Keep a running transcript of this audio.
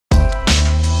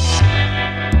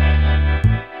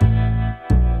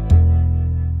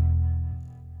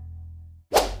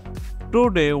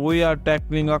Today we are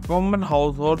tackling a common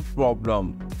household problem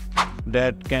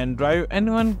that can drive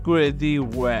anyone crazy: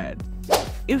 rats.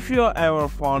 If you ever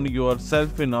found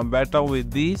yourself in a battle with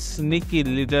these sneaky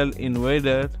little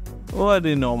invaders,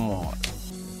 worry no more.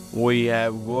 We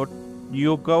have got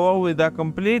you covered with a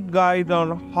complete guide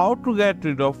on how to get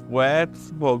rid of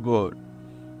rats for good.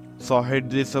 So hit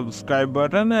the subscribe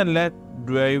button and let's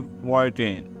dive right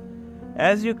in.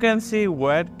 As you can see,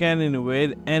 rats can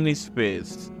invade any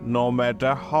space, no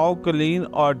matter how clean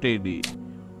or tidy.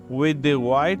 With the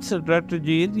right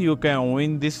strategies, you can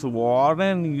win this war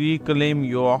and reclaim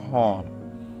your home.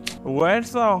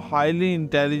 Rats are highly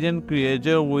intelligent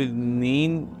creatures with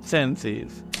keen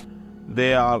senses.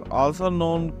 They are also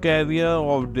known carriers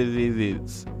of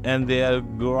diseases, and their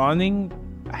growing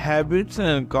habits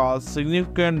can cause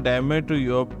significant damage to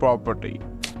your property.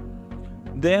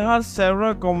 There are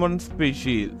several common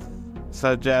species,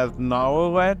 such as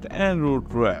narrow rat and root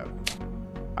rat.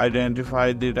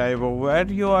 Identify the type of rat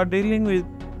you are dealing with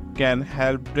can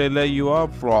help tailor your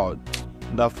approach.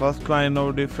 The first line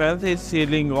of defense is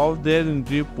sealing off their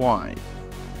entry point.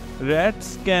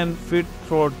 Rats can fit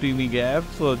through teeny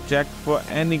gaps, so check for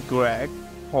any cracks,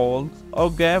 holes,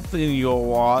 or gaps in your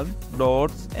walls,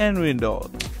 doors, and windows.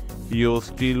 Use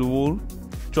steel wool,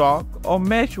 chalk, or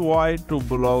mesh wire to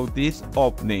block these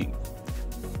openings.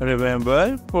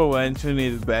 Remember, prevention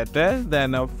is better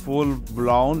than a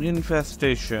full-blown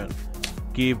infestation.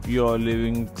 Keep your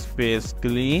living space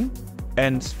clean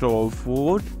and store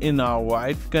food in our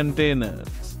right containers.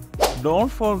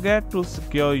 Don't forget to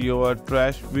secure your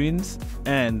trash bins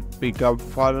and pick up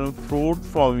fallen fruit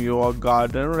from your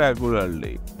garden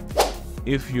regularly.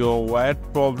 If your rat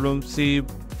problem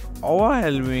seems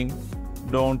overwhelming,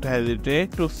 don't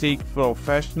hesitate to seek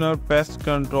professional pest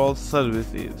control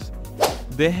services.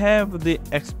 They have the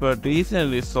expertise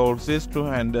and resources to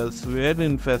handle severe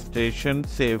infestation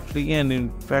safely and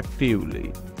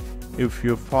effectively. If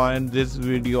you find this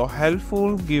video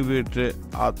helpful, give it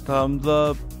a thumbs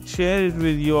up, share it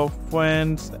with your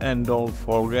friends, and don't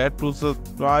forget to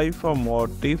subscribe for more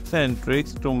tips and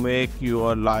tricks to make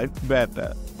your life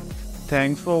better.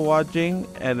 Thanks for watching,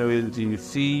 and we'll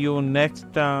see you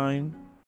next time.